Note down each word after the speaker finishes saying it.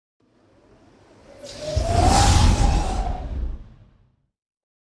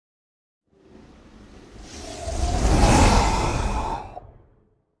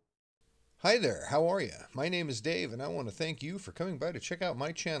Hi there, how are you? My name is Dave, and I want to thank you for coming by to check out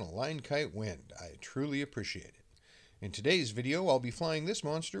my channel, Line Kite Wind. I truly appreciate it. In today's video, I'll be flying this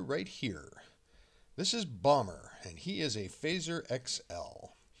monster right here. This is Bomber, and he is a Fazer XL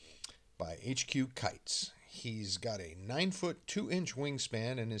by HQ Kites. He's got a 9-foot 2-inch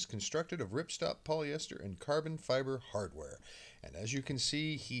wingspan and is constructed of ripstop polyester and carbon fiber hardware. And as you can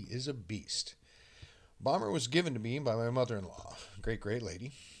see, he is a beast. Bomber was given to me by my mother-in-law, great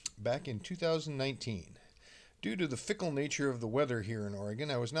lady, back in 2019. Due to the fickle nature of the weather here in Oregon,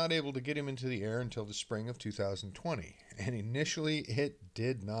 I was not able to get him into the air until the spring of 2020, and initially it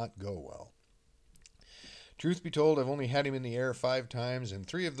did not go well. Truth be told, I've only had him in the air 5 times, and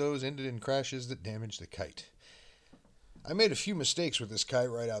 3 of those ended in crashes that damaged the kite. I made a few mistakes with this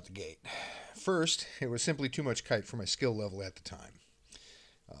kite right out the gate. First, it was simply too much kite for my skill level at the time.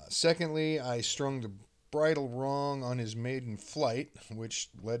 Secondly, I strung the bridle wrong on his maiden flight, which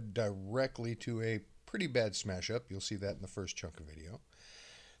led directly to a pretty bad smash up. You'll see that in the first chunk of video.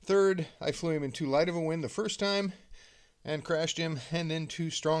 Third, I flew him in too light of a wind the first time and crashed him, and then too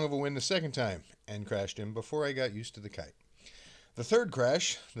strong of a wind the second time and crashed him before I got used to the kite. The third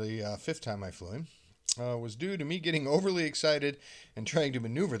crash, the 5th time I flew him, was due to me getting overly excited and trying to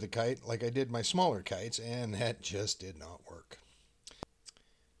maneuver the kite like I did my smaller kites, and that just did not work.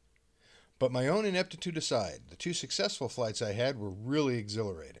 But my own ineptitude aside, the 2 successful flights I had were really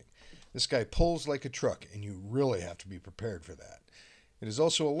exhilarating. This guy pulls like a truck, and you really have to be prepared for that. It is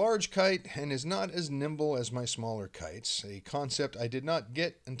also a large kite and is not as nimble as my smaller kites, a concept I did not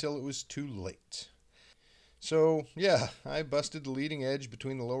get until it was too late. So yeah, I busted the leading edge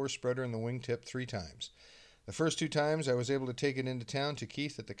between the lower spreader and the wingtip 3 times. The first 2 times I was able to take it into town to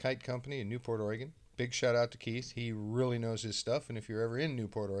Keith at the Kite Company in Newport, Oregon. Big shout out to Keith. He really knows his stuff, and if you're ever in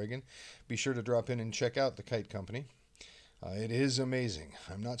Newport, Oregon, be sure to drop in and check out the Kite Company. It is amazing.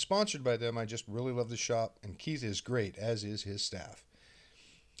 I'm not sponsored by them, I just really love the shop, and Keith is great, as is his staff.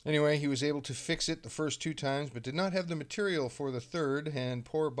 Anyway, he was able to fix it the first 2 times, but did not have the material for the 3rd, and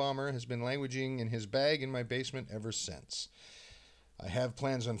poor Bomber has been languishing in his bag in my basement ever since. I have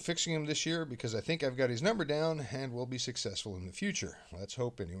plans on fixing him this year because I think I've got his number down and will be successful in the future. Let's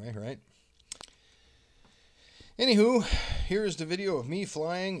hope anyway, right? Anywho, here's the video of me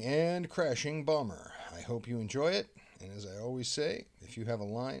flying and crashing Bomber. I hope you enjoy it, and as I always say, if you have a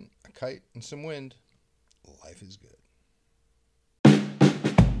line, a kite, and some wind, life is good.